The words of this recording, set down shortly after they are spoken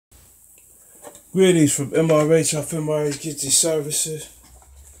Greetings from MRH off MRH Get These Services.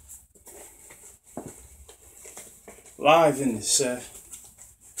 Live in the set.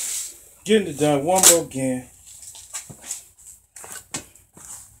 Getting it done one more again.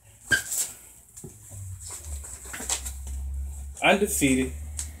 Undefeated.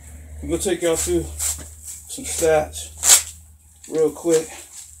 We're going to take y'all through some stats real quick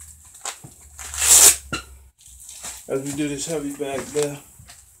as we do this heavy bag there.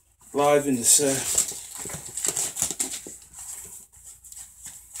 Live in the set.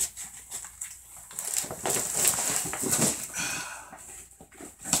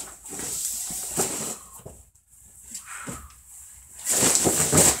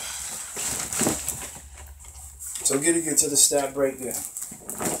 So getting to the stat breakdown.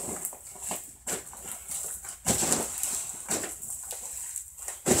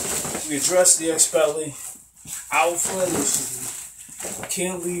 We address the expelling Alpha Initiative,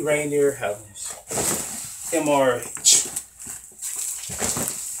 McKinley Rainier Helens, MRH.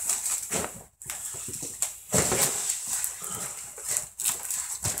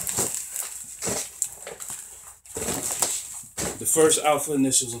 The first Alpha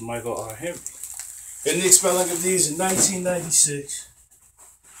initials of Michael R. Henry. In the expelling of these in 1996,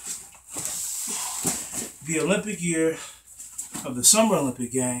 the Olympic year of the Summer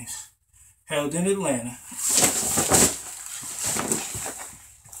Olympic Games held in Atlanta,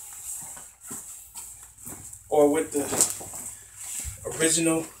 or with the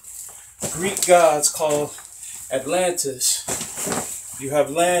original Greek gods called Atlantis, you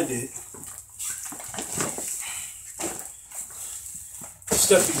have landed,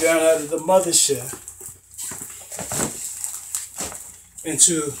 stepping down out of the mothership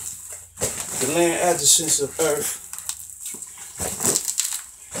into the land adjacent of Earth.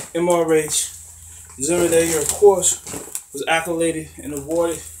 MRH Zimmerday, of course, was accoladed and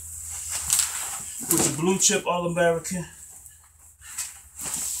awarded with the Blue Chip All-American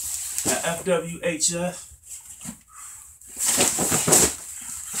at FWHF.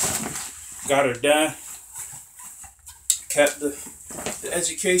 Got her done. Kept the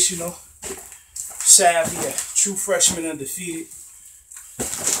educational savvy, a true freshman undefeated.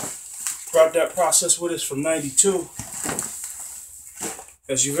 Brought that process with us from '92.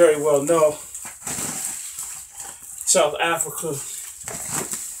 As you very well know, South Africa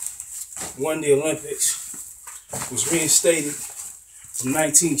won the Olympics, was reinstated from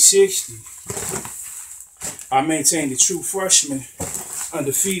 1960. I maintained the true freshman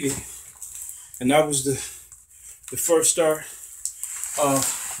undefeated, and that was the first start of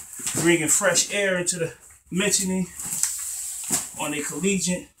bringing fresh air into the mentioning on a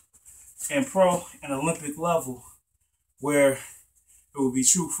collegiate and pro and Olympic level, where it will be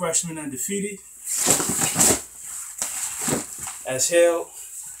true freshman undefeated as held,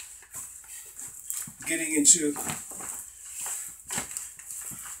 getting into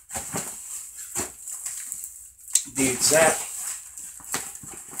the exact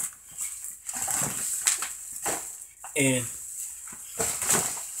and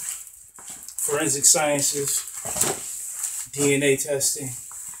forensic sciences, DNA testing,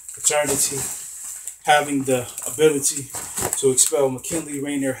 fraternity, having the ability to expel McKinley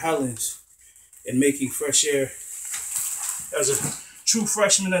Rainier Helens and making fresh air as a true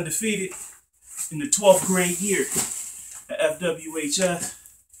freshman undefeated in the 12th grade year at FWHF,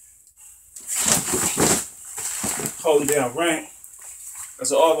 holding down rank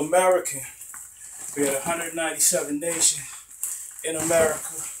as an All-American. We had 197 nations in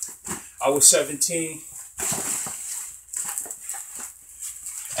America. I was 17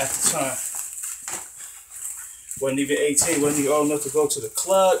 at the time. Wasn't even 18, wasn't even old enough to go to the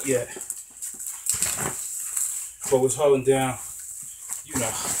club yet. But was holding down,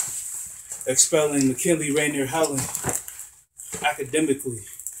 expelling McKinley Rainier Helens academically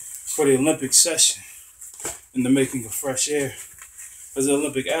for the Olympic session in the making of fresh air as an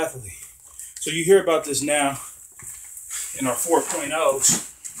Olympic athlete. So you hear about this now in our 4.0s,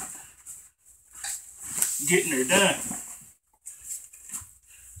 getting her done.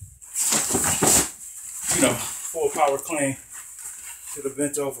 Full power clean to the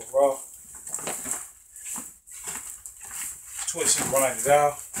bent over raw. Twist and grind it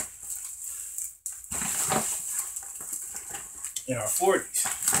out. In our 40s,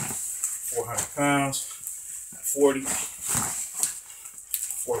 400 pounds, at 40,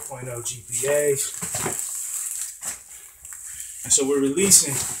 4.0 GPAs. And so we're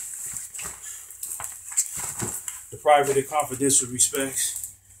releasing the private and confidential respects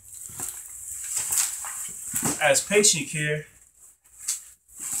as patient care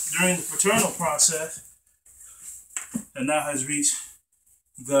during the fraternal process that now has reached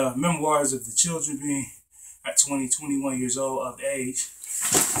the memoirs of the children being at 20, 21 years old of age,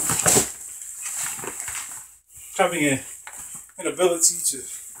 having an ability to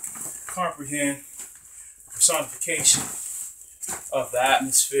comprehend personification of the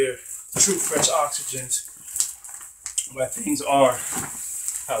atmosphere, true fresh oxygens, where things are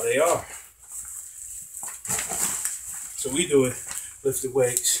how they are. So we do it, lifted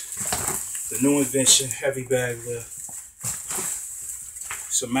weights, the new invention, heavy bag lift,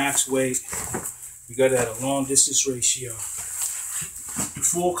 some max weight. We got it at a long distance ratio. The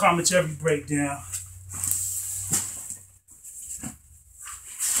full commentary breakdown.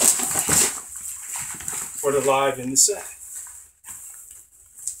 For the live and the set.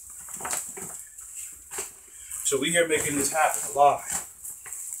 So we here making this happen live.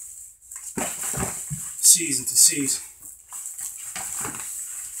 Season to season.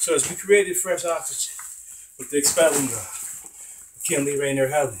 So as we created fresh oxygen with the expelling of McKinley Rainier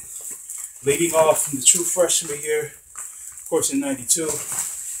Helen, leading off from the true freshman year, of course in '92,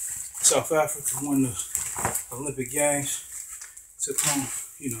 South Africa won the Olympic Games, took home,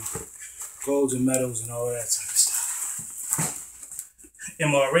 golds and medals and all of that type of stuff.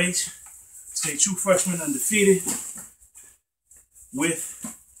 MRH stayed true freshman undefeated with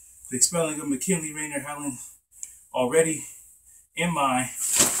the expelling of McKinley Rainier Helen already in mind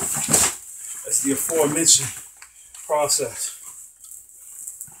as the aforementioned process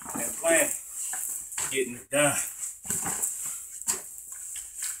and plan, getting it done.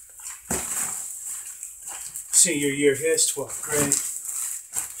 Senior year hits, 12th grade.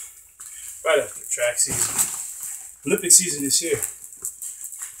 Right after track season. Olympic season is here.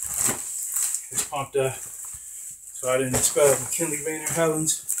 It's pumped up. So I didn't expel McKinley Rainier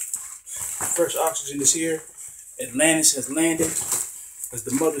Helen's. Fresh oxygen is here. Atlantis has landed as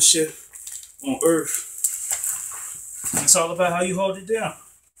the mothership on Earth. And it's all about how you hold it down.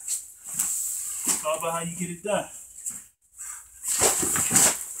 It's all about how you get it done.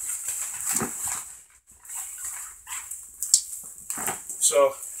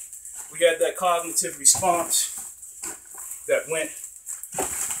 So we had that cognitive response that went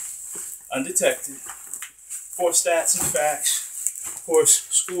undetected for stats and facts, of course,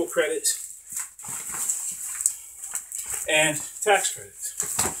 school credits, and tax credits,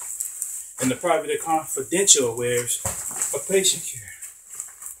 and the private and confidential awares of patient care.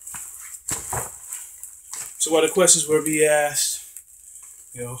 So while the questions were being asked,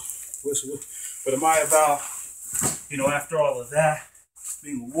 what am I about, after all of that,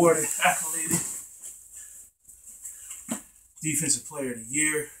 being awarded, accoladed, Defensive Player of the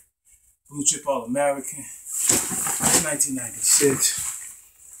Year, Blue Chip All-American, 1996.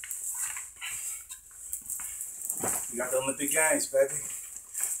 We got the Olympic Games, baby.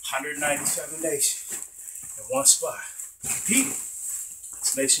 197 nations in one spot. Competing.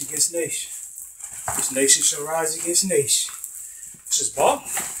 It's nation against nation. This nation shall rise against nation. This is ball.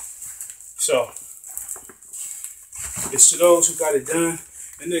 So, it's to those who got it done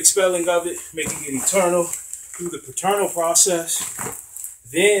and the expelling of it, making it eternal through the paternal process,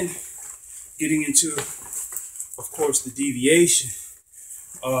 then getting into, of course, the deviation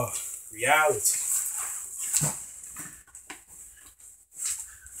of reality.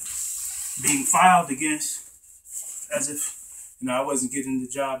 Being filed against as if, I wasn't getting the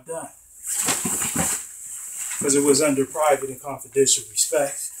job done. Because it was under private and confidential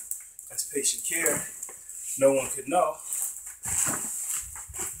respect. As patient care, no one could know.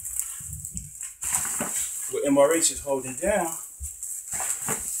 What MRH is holding down,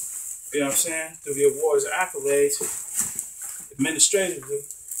 through the awards and accolades, administratively,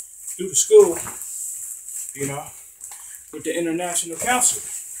 through the school, with the International Council.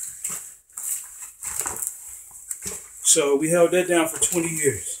 So we held that down for 20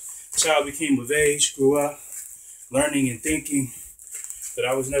 years. Child became of age, grew up, learning and thinking that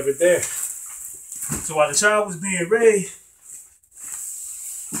I was never there. So while the child was being raised,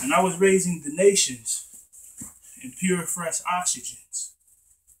 and I was raising the nations in pure, fresh oxygens,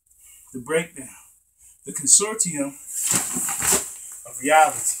 the breakdown, the consortium of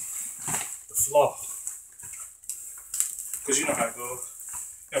reality, the flaw. Because you know how it goes.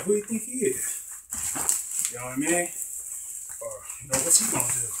 Now, who do you think he is? You know what I mean? Or, what's he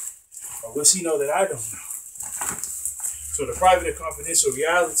gonna do? Or what's he know that I don't know? So the private and confidential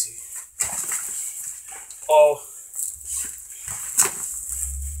reality all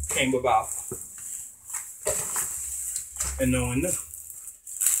came about. And no one knew.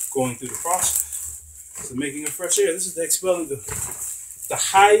 Going through the process. So making a fresh air. This is the expelling the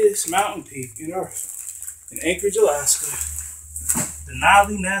highest mountain peak in Earth. In Anchorage, Alaska.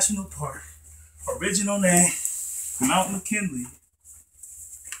 Denali National Park. Original name, Mount McKinley.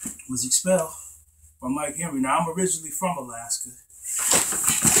 was expelled by Mike Henry. Now, I'm originally from Alaska,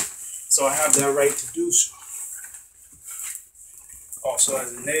 so I have that right to do so. Also,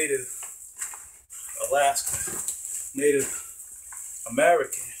 as a native Alaska, Native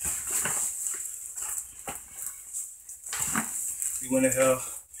American, we went ahead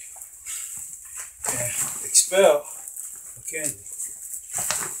and expelled McKinley.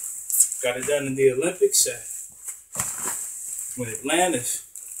 Got it done in the Olympics set when Atlantis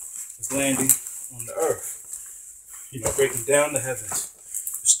was landing on the earth. You know, breaking down the heavens,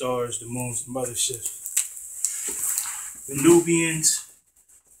 the stars, the moons, the motherships. The Nubians,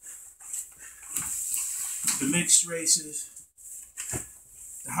 the mixed races,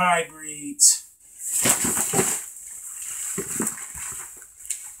 the hybrids,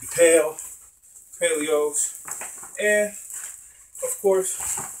 the paleos, and of course,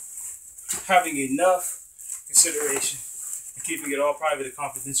 having enough consideration and keeping it all private and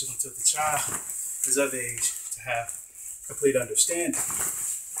confidential until the child is of age to have complete understanding.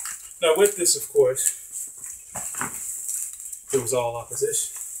 Now, with this, of course, it was all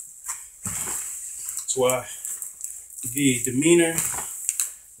opposition. That's why the demeanor,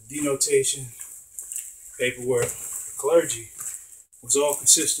 the denotation, paperwork, the clergy was all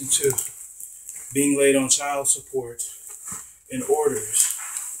consistent to being laid on child support and orders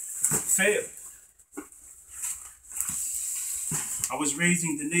failed. I was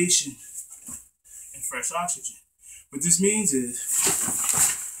raising the nation in fresh oxygen. What this means is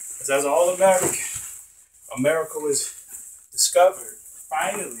as all American, America was discovered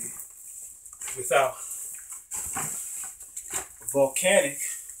finally without volcanic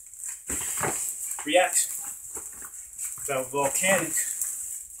reaction, without volcanic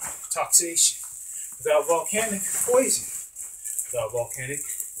toxation, without volcanic poison, without volcanic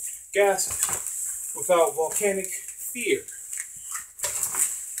gases, without volcanic fear,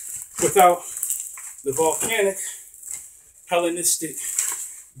 without the volcanic Hellenistic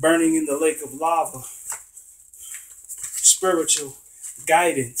burning in the lake of lava, spiritual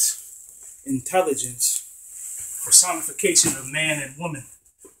guidance, intelligence, personification of man and woman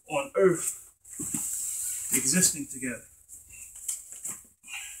on earth existing together.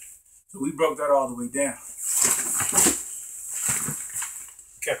 So we broke that all the way down.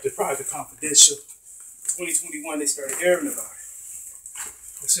 Kept it private, confidential. 2021, they started airing about it.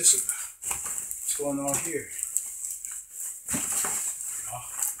 What's this about? What's going on here?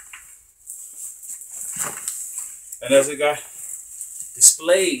 And as it got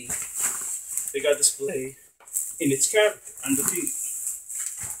displayed, in its character, undefeated.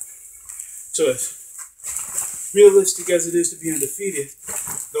 So as realistic as it is to be undefeated,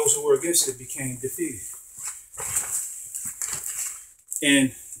 those who were against it became defeated.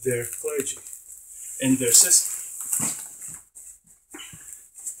 In their clergy, in their system,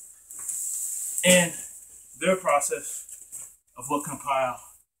 and their process of what compiled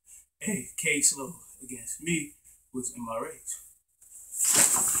a caseload against me was MRH.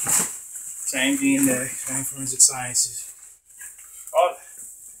 Same DNA, same forensic sciences, all that.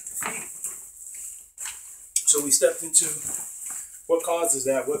 So we stepped into what causes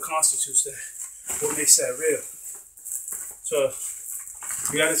that, what constitutes that, what makes that real. So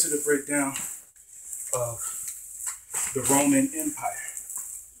we got into the breakdown of the Roman Empire.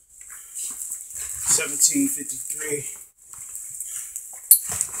 1753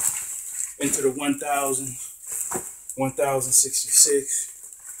 into the 1066.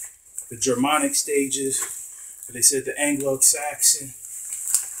 The Germanic stages, they said the Anglo-Saxon,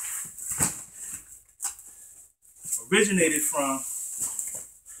 originated from,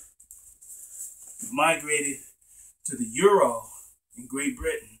 migrated to the Euro in Great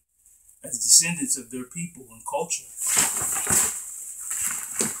Britain as descendants of their people and culture,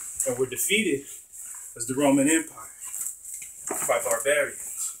 and were defeated as the Roman Empire by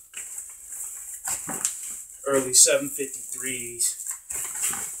barbarians. Early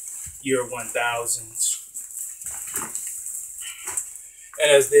 753s, year 1000s.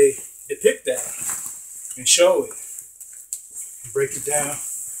 And as they depict that and show it and break it down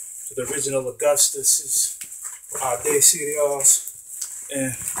to the original Augustus, Decius,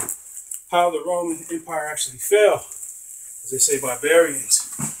 and how the Roman Empire actually fell, as they say, barbarians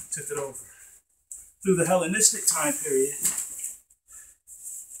took it over. Through the Hellenistic time period,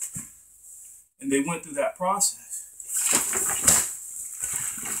 and they went through that process.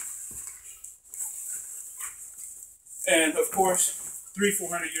 And of course,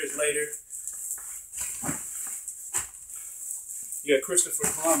 300-400 years later, you got Christopher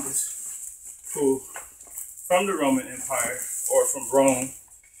Columbus, who, from the Roman Empire, or from Rome,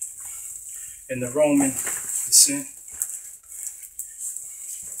 and the Roman descent,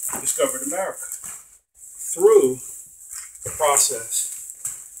 discovered America through the process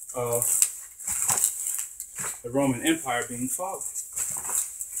of the Roman Empire being followed.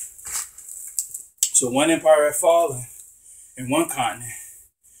 So one empire had fallen in one continent,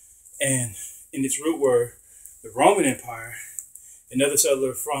 and in its root were the Roman Empire. Another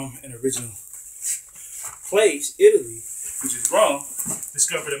settler from an original place, Italy, which is Rome,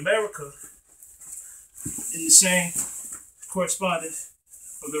 discovered America in the same correspondence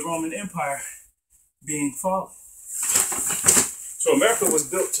of the Roman Empire being fallen. So America was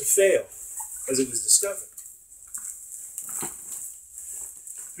built to fail as it was discovered.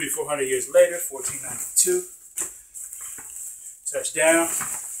 300-400 years later, 1492, touchdown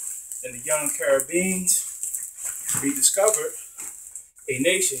in the young Caribbeans, rediscovered a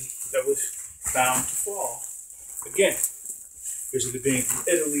nation that was bound to fall again. Originally being from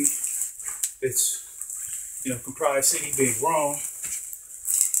Italy, its comprised city being Rome,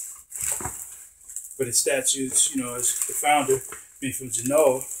 but its statutes, as the founder being from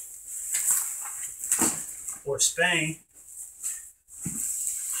Genoa or Spain,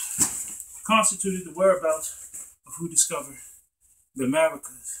 constituted the whereabouts of who discovered the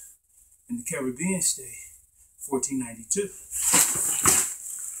Americas in the Caribbean state, 1492.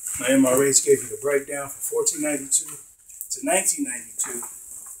 Now, MRH gave you the breakdown from 1492 to 1992,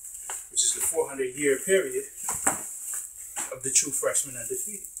 which is the 400-year period of the true freshman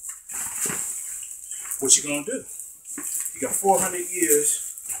undefeated. What you gonna do? You got 400 years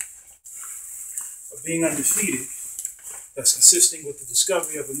of being undefeated. That's consisting with the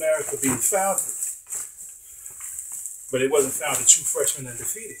discovery of America being founded, but it wasn't founded true freshman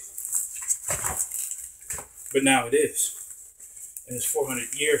undefeated. But now it is, and it's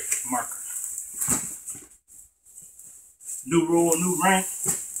 400-year marker. New rule, new rank,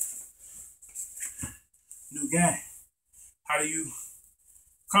 new game. How do you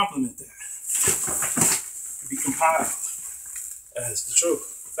complement that? To be compiled as the truth,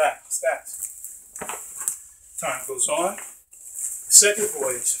 facts. Time goes on. The second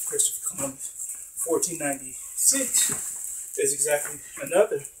voyage of Christopher Columbus, 1496, is exactly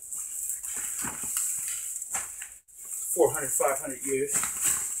another 400, 500 years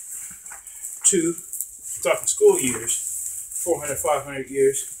to, talking school years, 400, 500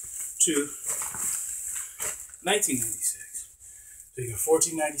 years to 1996. So you got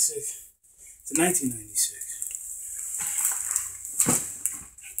 1496 to 1996.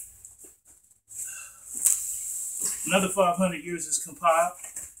 Another 500 years is compiled.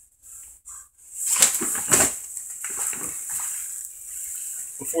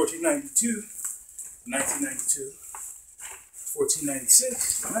 From 1492 to 1992,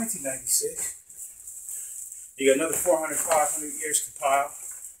 1496 to 1996. You got another 400, 500 years compiled.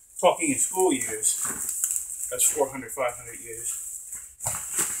 Talking in school years, that's 400, 500 years.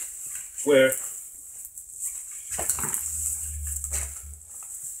 Where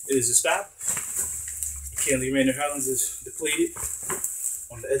it is established. McKinley Rainier Highlands is depleted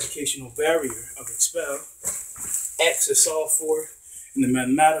on the educational barrier of expel. X is solved for in the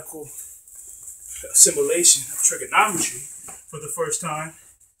mathematical assimilation of trigonometry for the first time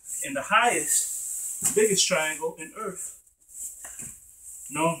in the highest, biggest triangle in Earth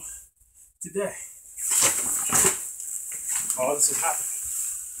known today. All this is happening.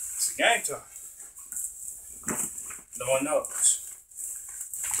 It's a game time. No one knows.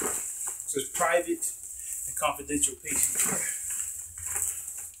 So it's private and confidential patient care.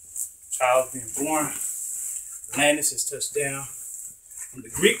 Child being born. Atlantis has touched down from the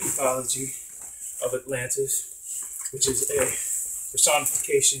Greek mythology of Atlantis, which is a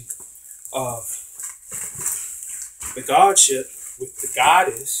personification of the godship with the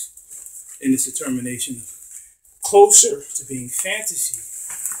goddess in its determination closer to being fantasy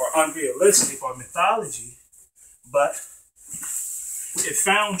or unrealistic or mythology, but it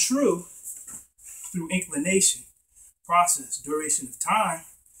found true through inclination, process, duration of time,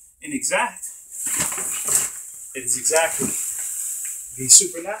 inexact. It is exactly the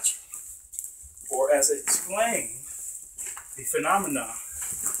supernatural, or as it explained, the phenomena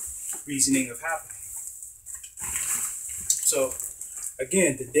reasoning of happening. So,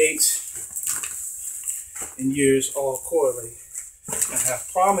 again, the dates and years all correlate and have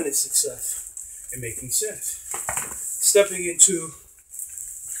prominent success in making sense. Stepping into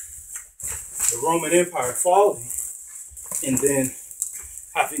the Roman Empire falling, and then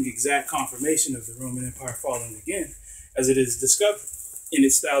having exact confirmation of the Roman Empire falling again, as it is discovered in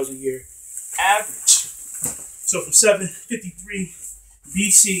its 1,000-year average. So from 753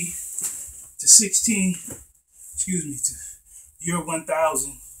 BC to to year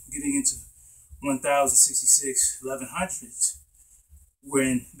 1000, getting into 1066, 1100s,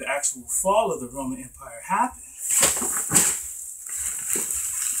 when the actual fall of the Roman Empire happened,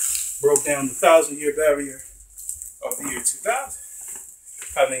 broke down the 1,000-year barrier of the year 2000,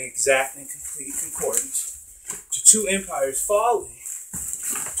 having exact and complete concordance to two empires falling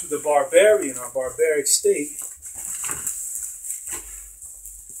to the barbarian or barbaric state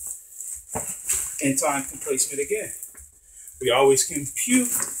in time and placement again. We always compute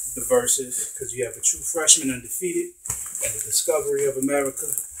the verses because you have a true freshman undefeated and the discovery of America.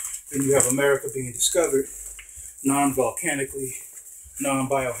 Then you have America being discovered non-volcanically,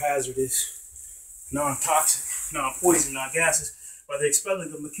 non-biohazardous, non-toxic, non-poison, non-gases by the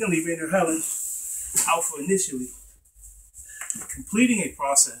expelling of McKinley, Rainer, Helen, Alpha initially, completing a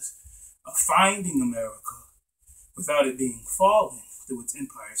process of finding America without it being fallen through its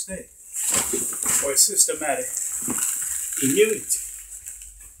empire state or its systematic immunity.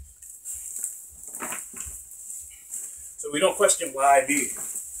 So we don't question why me,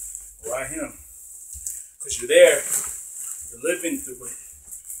 why him, because you're there, you're living through it.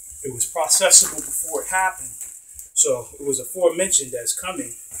 It was processable before it happened. So it was aforementioned as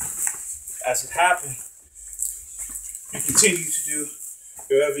coming. As it happened, you continue to do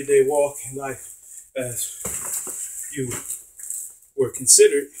your everyday walk in life as you were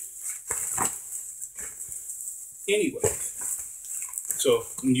considered anyway. So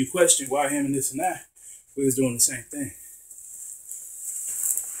when you question why him and this and that, we was doing the same thing.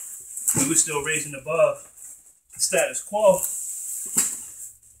 We were still raising above the status quo,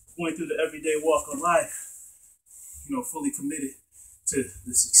 going through the everyday walk of life, fully committed to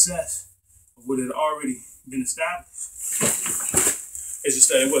the success of what had already been established. It's just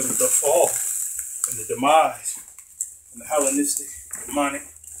that it wasn't the fall and the demise and the Hellenistic demonic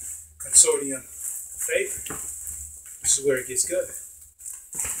consortium favor. This is where it gets good.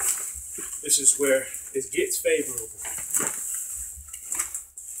 This is where it gets favorable.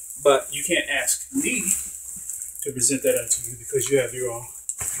 But you can't ask me to present that unto you because you have your own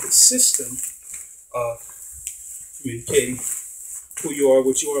system of communicating who you are,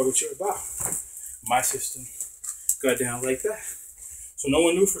 what you're about. My system got down like that. So no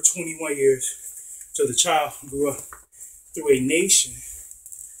one knew for 21 years till the child grew up through a nation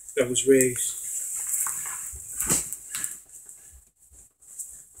that was raised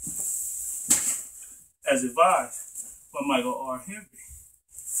as advised by Michael R. Henry.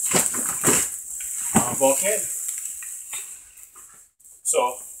 Volcanic.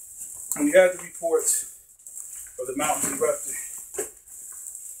 So when you have the reports of the mountains erupting,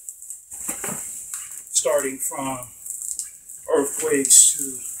 starting from earthquakes to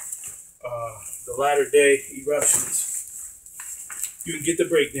the latter day eruptions, you can get the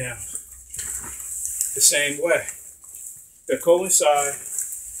breakdown the same way. That coincide,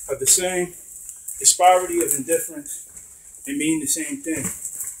 have the same disparity of indifference, and mean the same thing.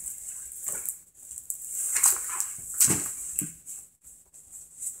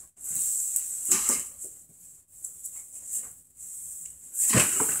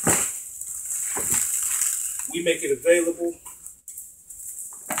 We make it available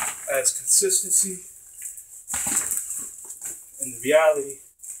as consistency and the reality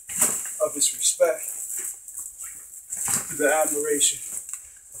of its respect to the admiration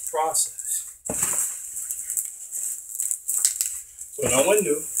of process. So no one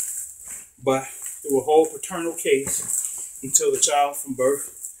knew, but through a whole paternal case until the child from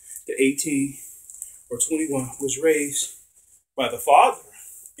birth to 18 or 21 was raised by the father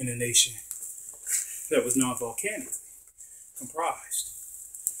in a nation that was non-volcanically comprised.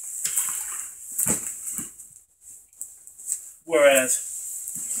 Whereas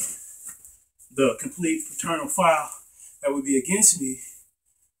the complete paternal file that would be against me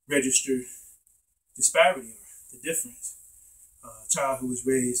registered disparity, or the difference. A child who was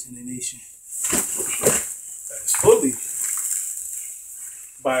raised in a nation that is fully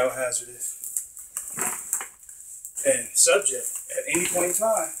biohazardous and subject at any point in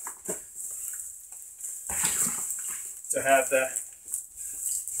time to have that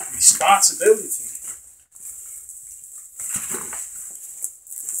responsibility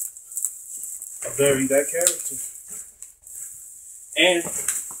of bearing that character and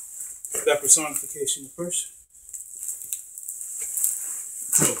that personification of person.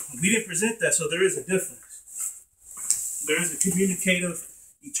 So we didn't present that, so there is a difference. There is a communicative,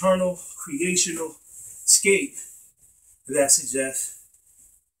 eternal, creational scape that suggests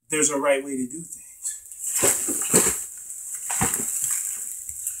there's a right way to do things.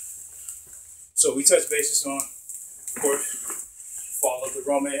 So we touch bases on, of course, fall of the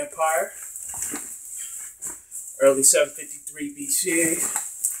Roman Empire, early 753 BC,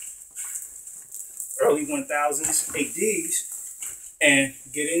 early 1000s ADs, and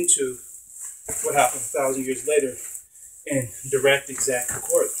get into what happened 1,000 years later in direct, exact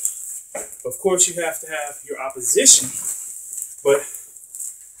accordance. Of course, you have to have your opposition, but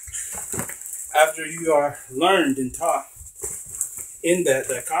after you are learned and taught in that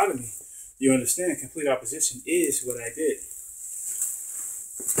dichotomy, you understand complete opposition is what I did.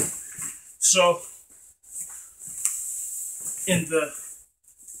 So, in the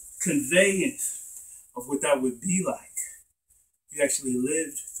conveyance of what that would be like, you actually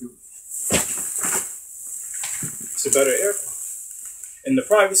lived through it. It's a better airplane. And the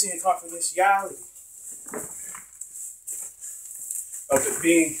privacy and confidentiality of it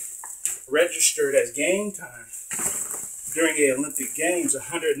being registered as game time during the Olympic Games,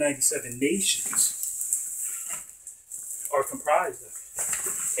 197 nations are comprised of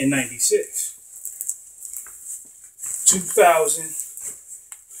it in 96.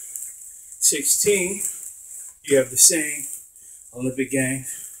 2016, you have the same Olympic Games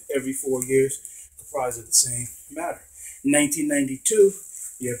every 4 years, comprised of the same matter. 1992,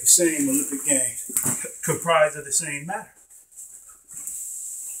 you have the same Olympic Games comprised of the same matter.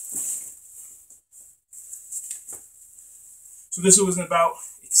 So this wasn't about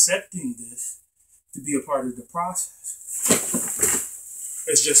accepting this to be a part of the process.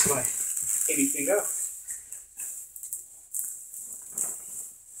 It's just like anything else.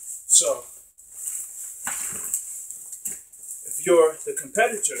 So, if you're the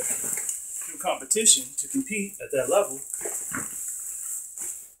competitor through competition to compete at that level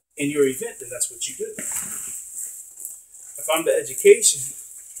in your event, then that's what you do. If I'm the education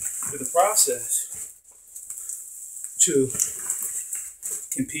through the process to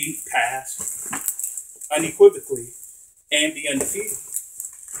compete, pass unequivocally, and be undefeated,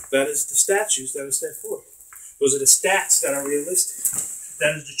 that is the statutes that are set forth. Those are the stats that are realistic.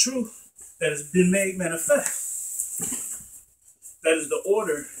 That is the truth that has been made manifest. That is the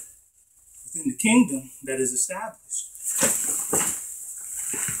order within the kingdom that is established.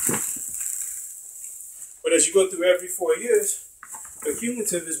 But as you go through every 4 years, the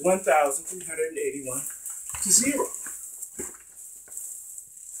cumulative is 1,381 to 0.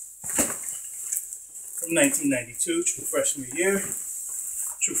 From 1992, true freshman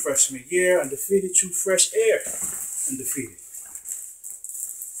year, undefeated, true fresh air, undefeated.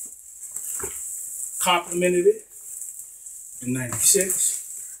 Complemented it in 96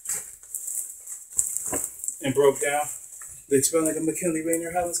 and broke down the expelling of McKinley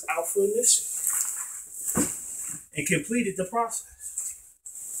Rainier Helens Alpha Initiative and completed the process.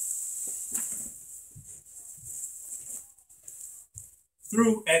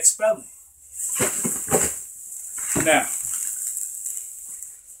 Through expelling. Now,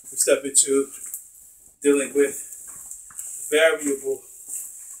 we step into dealing with the variable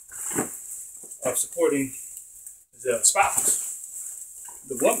of supporting the spouse,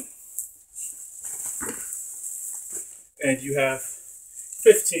 the woman. And you have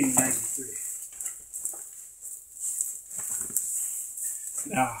 1593.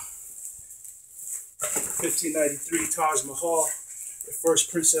 Now, 1593, Taj Mahal, the first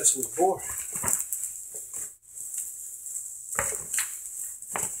princess, was born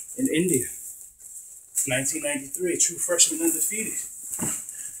in India. 1993, true freshman undefeated,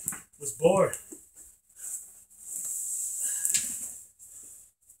 was born.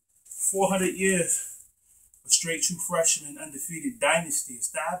 400 years of straight true freshman undefeated dynasty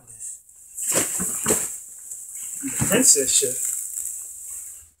established. And the princesship,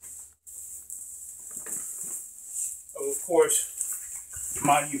 of course,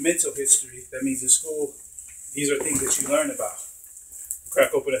 monumental history. That means in school, these are things that you learn about.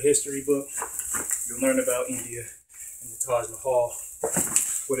 Crack open a history book, you'll learn about India and the Taj Mahal,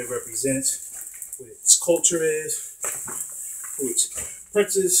 what it represents, what its culture is, who its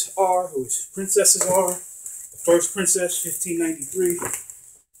princes are, who its princesses are. The first princess, 1593,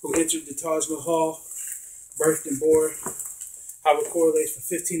 who entered the Taj Mahal, birthed and born, how it correlates from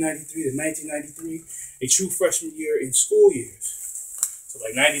 1593 to 1993, a true freshman year in school years. So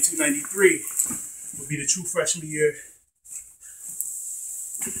like 92, 93 would be the true freshman year.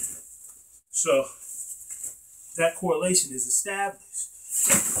 So that correlation is established.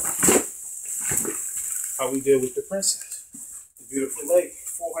 How we deal with the princess, the beautiful lady,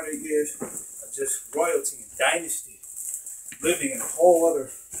 400 years of just royalty and dynasty, living in a whole other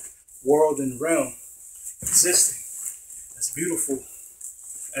world and realm, existing as beautiful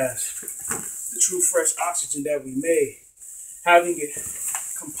as the true fresh oxygen that we made, having it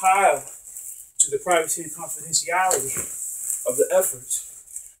compiled to the privacy and confidentiality of the efforts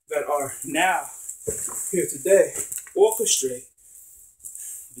that are now here today, orchestrate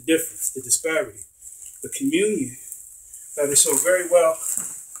the difference, the disparity, the communion that is so very well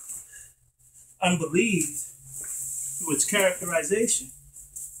unbelieved through its characterization,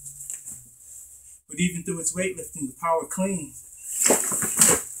 but even through its weightlifting, the power clean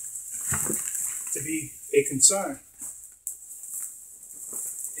to be a concern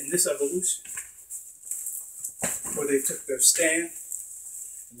in this evolution, where they took their stand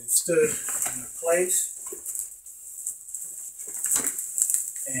and they stood in their place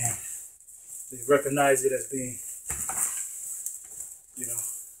and they recognized it as being,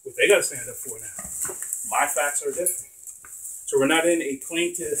 what they got to stand up for now. My facts are different. So we're not in a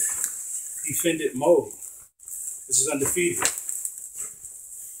plaintiff defendant mode. This is undefeated.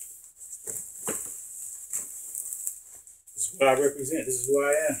 This is what I represent. This is who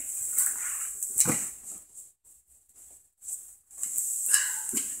I am.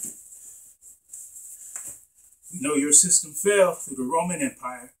 We know your system fell through the Roman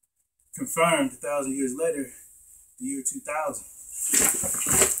Empire, confirmed 1,000 years later, the year 2000.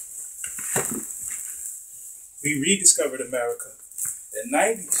 We rediscovered America in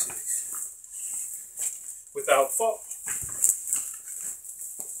 '96 without fault.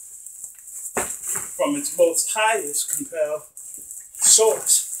 From its most highest compelled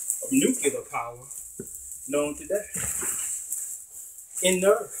source of nuclear power known today, in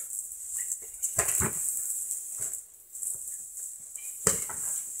nerve.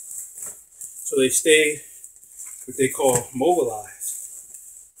 So they stayed what they call mobilized.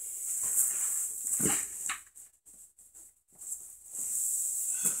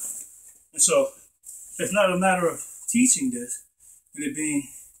 And so it's not a matter of teaching this, but it being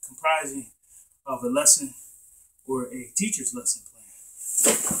comprising of a lesson or a teacher's lesson plan.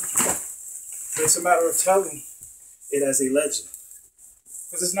 But it's a matter of telling it as a legend,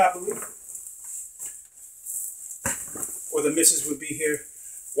 because it's not believable. Or the missus would be here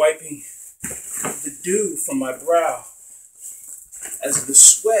wiping the dew from my brow as the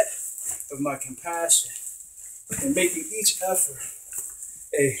sweat of my compassion, and making each effort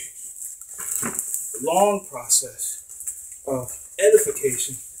a long process of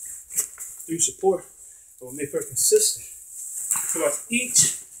edification through support that will make her consistent throughout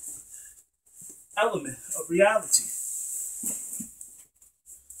each element of reality.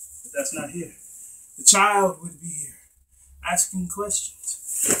 But that's not here. The child would be here asking questions,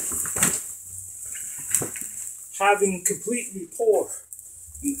 having complete rapport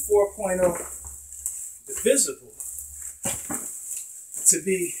in the 4.0, the visible, to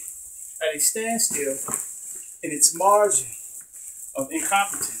be at a standstill in its margin of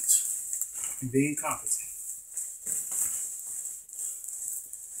incompetence and being competent.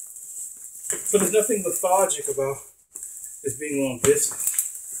 So there's nothing lethargic about this being long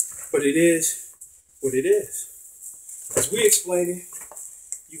distance, but it is what it is. As we explain it,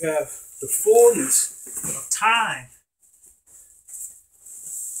 you have the fullness of time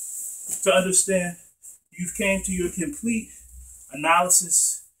to understand you've came to your complete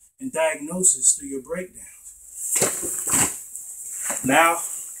analysis and diagnosis through your breakdowns. Now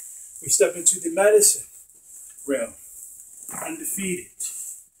we step into the medicine realm, undefeated,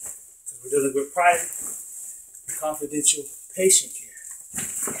 because we're dealing with private and confidential patient care,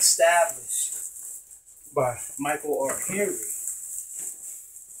 established by Michael R. Henry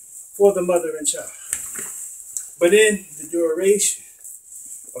for the mother and child. But in the duration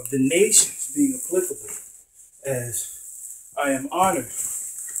of the nations being applicable, as I am honored,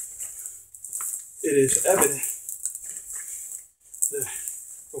 it is evident that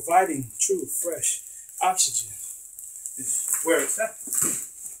providing true, fresh oxygen is where it's at.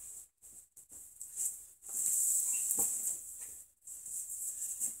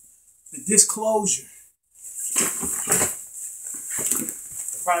 The disclosure,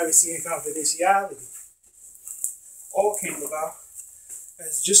 the privacy and confidentiality, all came about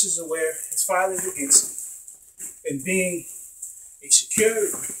as just as aware as filing against it and being a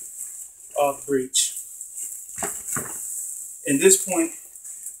security of breach. In this point,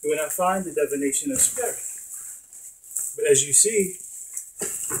 you will not find the divination of spirit. But as you see,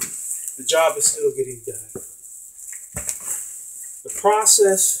 the job is still getting done. The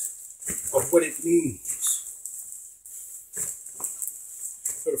process of what it means.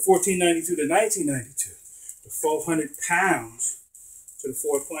 For the 1492 to 1992, the 400 pounds to the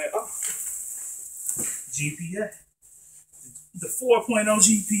 4.0 GPA. The 4.0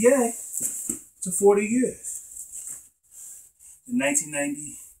 GPA to 40 years. The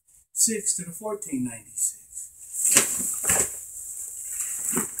 1996 to the 1496.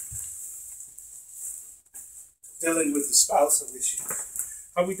 Dealing with the spousal issue.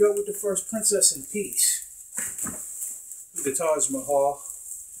 How we dealt with the first princess in peace. Through the Taj Mahal.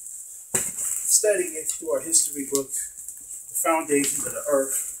 Studying it through our history books. foundations of the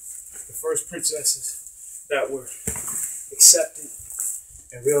earth, the first princesses that were accepted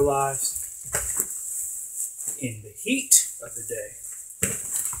and realized in the heat of the day.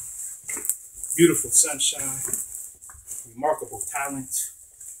 Beautiful sunshine, remarkable talent,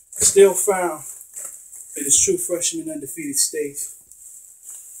 still found in its true freshman undefeated state.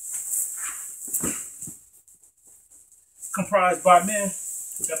 Comprised by men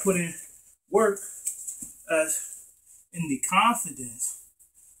that put in work as in the confidence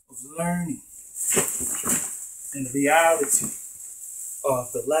of learning and the reality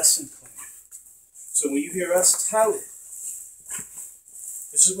of the lesson plan. So when you hear us tell it,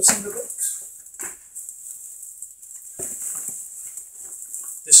 this is what's in the books.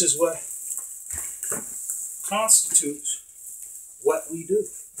 This is what constitutes what we do.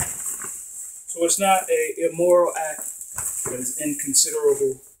 So it's not an immoral act that is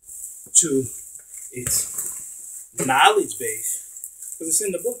inconsiderable to its knowledge base, because it's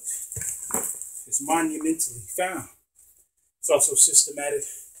in the books. It's monumentally found. It's also systematic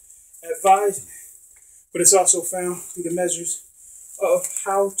advisement, but it's also found through the measures of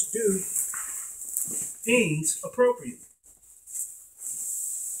how to do things appropriately.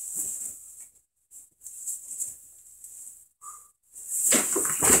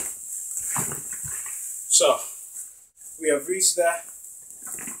 So, we have reached that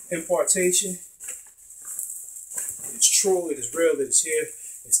impartation. It's true, it is real, it is here,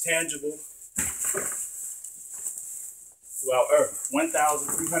 it's tangible throughout Earth.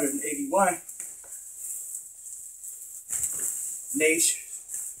 1,381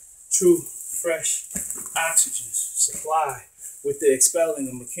 nations, true, fresh oxygen supply with the expelling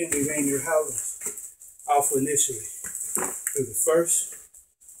of McKinley Rainier Howlands alpha initially through the first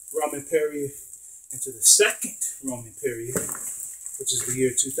Roman period into the second Roman period, which is the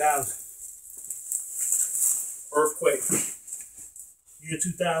year 2000. Earthquake, year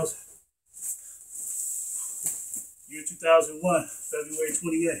 2000. Year 2001, February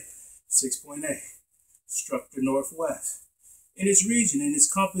 28, 6.8, struck the Northwest. In its region, in its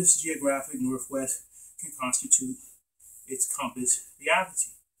compass geographic Northwest can constitute its compass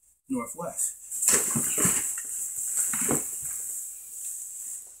reality, Northwest.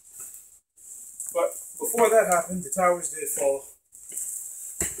 But before that happened, the towers did fall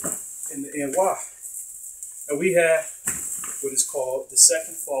in the NY. And we had what is called the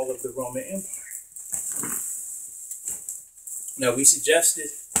second fall of the Roman Empire. Now, we suggested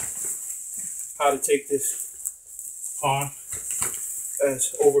how to take this pawn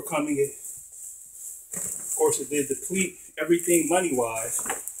as overcoming it. Of course, it did deplete everything money-wise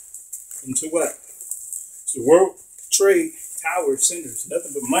into what? So the World Trade Tower centers,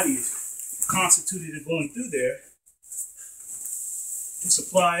 nothing but money is constituted of going through there to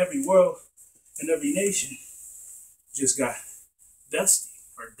supply every world and every nation. Just got dusty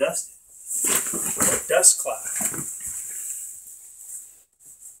or dusted or dust cloud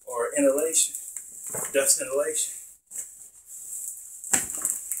or inhalation, dust inhalation.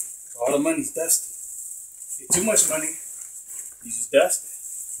 All the money's dusty. If you get too much money, you just dust it.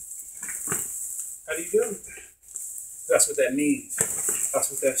 How do you deal with that? That's what that means. That's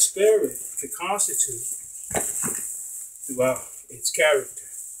what that spirit could constitute throughout its character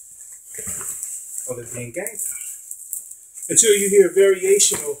of it being gang time. Until you hear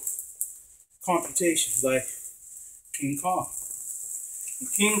variational computations like King Kong. And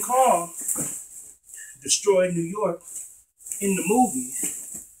King Kong destroyed New York in the movies.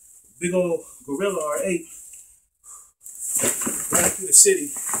 Big old gorilla or ape running through the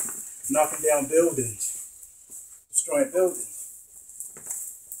city, knocking down buildings, destroying buildings,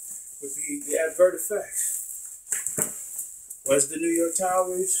 would be the adverse effects. Was the New York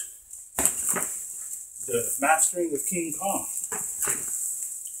Towers the mastering of King Kong?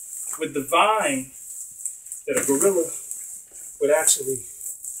 Would the vine that a gorilla would actually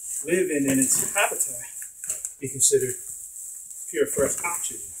live in its habitat be considered pure fresh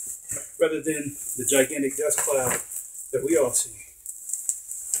oxygen, rather than the gigantic dust cloud that we all see?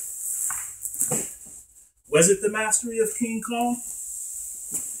 Was it the mastery of King Kong?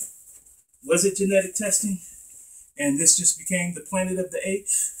 Was it genetic testing? And this just became the planet of the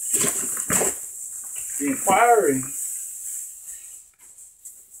apes? The inquiring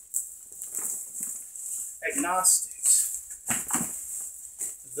agnostics,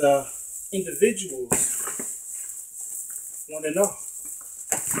 the individuals want to know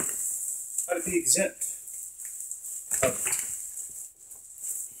how to be exempt of it.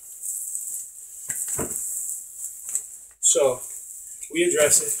 So we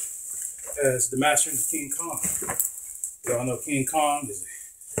address it as the mastering of King Kong. We all know King Kong is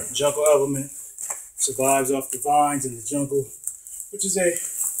a jungle element survives off the vines in the jungle, which is a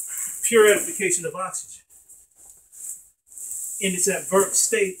purification of oxygen. In its adverse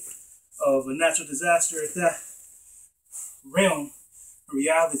state of a natural disaster at that realm,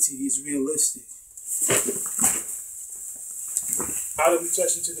 reality is realistic. How do we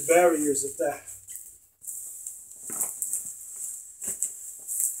touch into the barriers of that?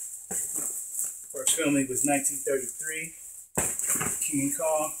 First filming was 1933, King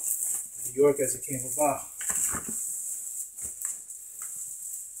Kong, New York as it came about.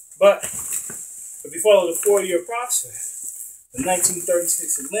 But if you follow the 4-year process, the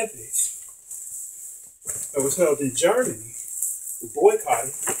 1936 Olympics that was held in Germany were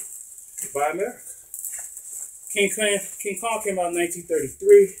boycotted by America. King Kong came out in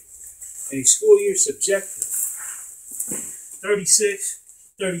 1933, and his school year subjective. 36,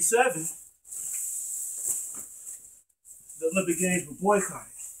 37, the Olympic Games were boycotted.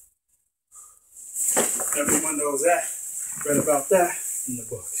 Everyone knows that. Read about that in the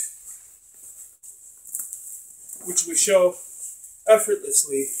books. Which would show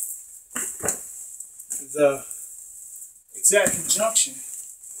effortlessly the exact conjunction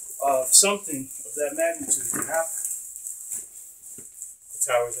of something of that magnitude that happened. The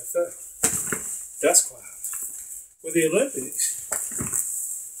towers that fell. Dust clouds. Well, the Olympics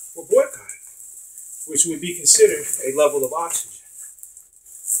were boycotted, which would be considered a level of oxygen.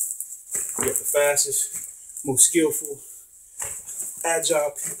 You have the fastest, most skillful,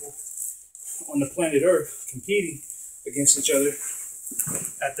 agile people on the planet Earth competing against each other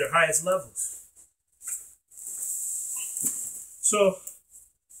at their highest levels. So,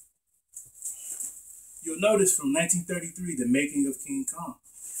 you'll notice from 1933, the making of King Kong,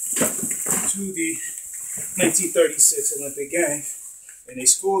 to the 1936 Olympic Games, in a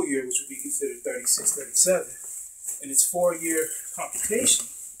school year, which would be considered 36, 37, in its 4-year computation,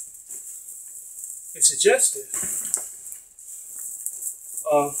 it's suggestive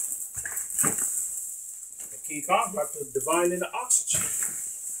of King Kong brought the divine into oxygen.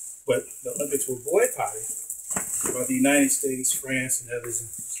 But the Olympics were boycotted by the United States, France, and others,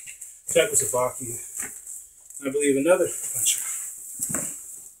 and Czechoslovakia, and I believe another country.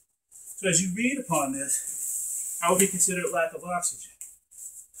 So as you read upon this, how would be considered lack of oxygen?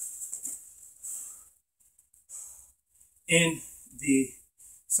 In the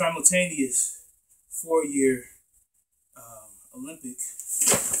simultaneous 4-year Olympic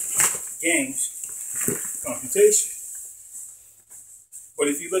Games computation. But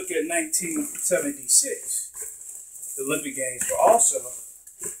if you look at 1976, the Olympic Games were also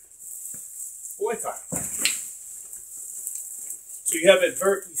boycotted. So you have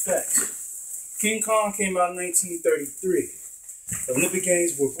adverse effects. King Kong came out in 1933. The Olympic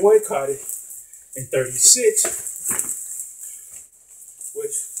Games were boycotted in 36,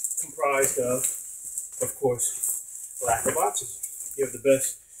 which comprised of course, lack of oxygen. You have the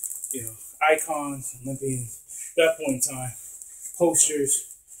best, icons, Olympians at that point in time, posters,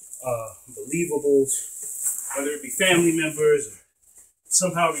 believables, whether it be family members or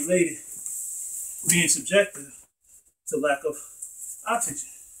somehow related, being subjective to lack of oxygen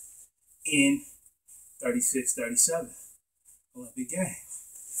in 36, 37 Olympic Games.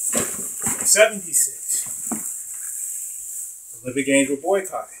 76, the Olympic Games were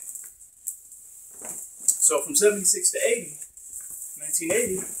boycotted. So from 76 to 80,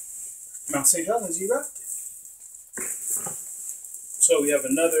 1980, Mount St. Helens erupted. So we have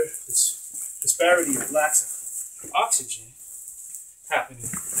another disparity of lack of oxygen happening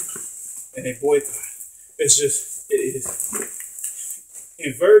in a boycott. It is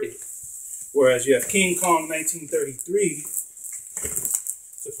inverted. Whereas you have King Kong 1933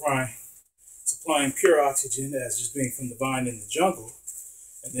 supplying pure oxygen as just being from the vine in the jungle,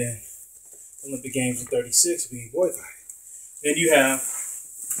 and then Olympic Games in 36 being boycotted. Then you have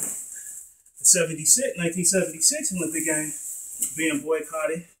the 1976 Olympic Games being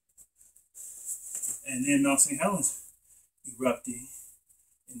boycotted, and then Mount St. Helens erupting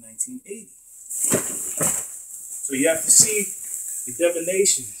in 1980. So you have to see the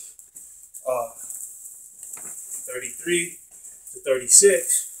divinations of 33 to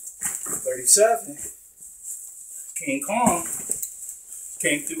 36, 37. King Kong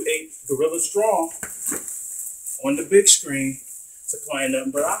came through 8 gorilla strong on the big screen, supplying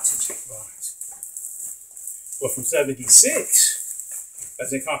nothing but oxygen lines. But from 76,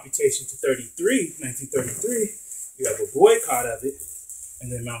 as in computation to 1933, you have a boycott of it,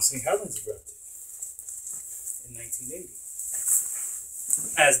 and then Mount St. Helens erupted in 1980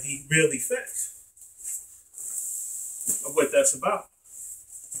 as the real effects of what that's about.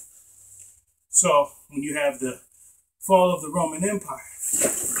 So when you have the fall of the Roman Empire,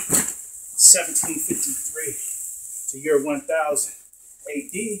 1753 to year 1000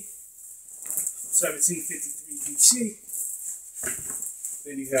 AD, 1753 BC.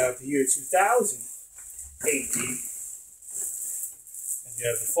 Then you have the year 2000 AD, and you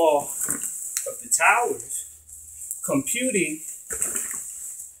have the fall of the towers, computing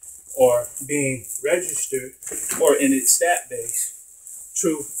or being registered or in its stat base.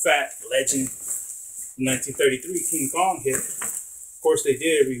 True fact, legend, 1933 King Kong hit. Of course, they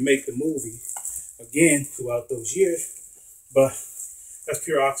did remake the movie again throughout those years, but that's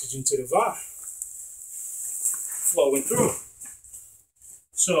pure oxygen to the vibe flowing through.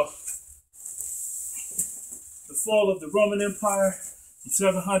 So, the fall of the Roman Empire from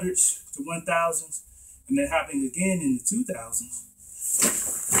 700s to 1000s, and then happening again in the 2000s,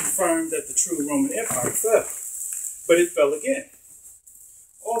 confirmed that the true Roman Empire fell. But it fell again.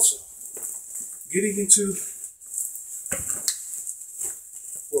 Also, getting into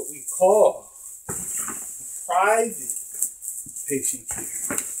what we call private patient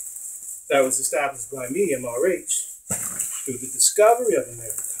care that was established by me, MRH, through the discovery of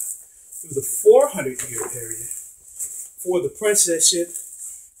America, through the 400-year period for the princessship,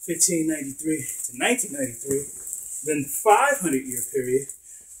 1593 to 1993, then the 500-year period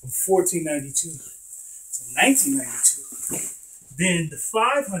from 1492 to 1992, then the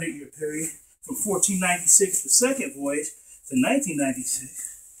 500-year period from 1496, the second voyage, to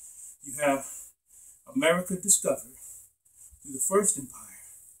 1996. You have America discovered through the First Empire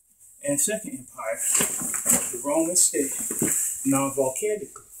and Second Empire, the Roman state,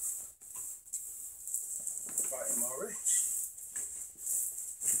 non-volcanically, by MRH.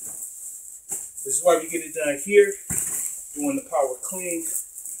 This is why we get it done here, doing the power clean,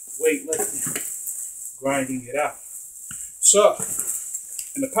 weightlifting, grinding it out. So,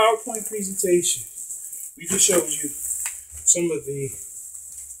 in the PowerPoint presentation, we just showed you some of the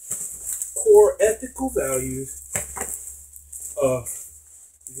core ethical values of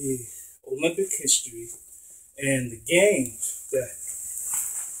the Olympic history and the games that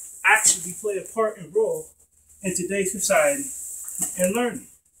actually play a part and role in today's society and learning.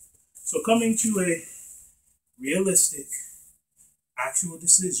 So coming to a realistic, actual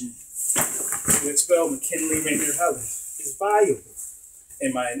decision to expel McKinley Rainier Helen is viable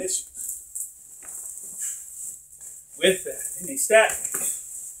in my initials. With that, in a stat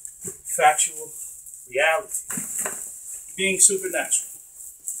factual reality, being supernatural,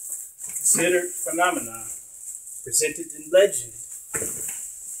 considered phenomenon, presented in legend,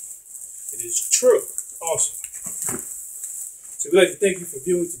 it is true also. So we'd like to thank you for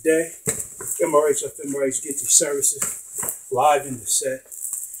viewing today. MRH of MRH Get These Services, live in the set,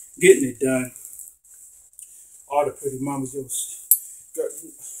 getting it done. All the pretty mamas,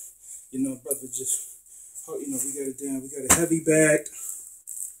 you know, brother, just, you know, we got it down. We got a heavy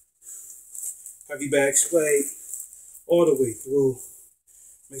bag splayed all the way through.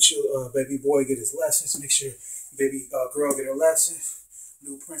 Make sure baby boy get his lessons. Make sure baby girl get her lessons.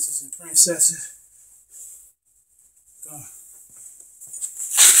 New princess and princesses. Gone.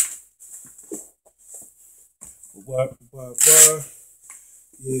 What?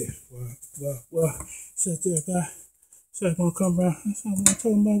 Yeah, what? Sit there, guy. So I'm gonna come around. That's what I'm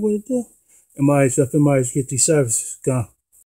talking about what to do. MRH Get These Services. Gone.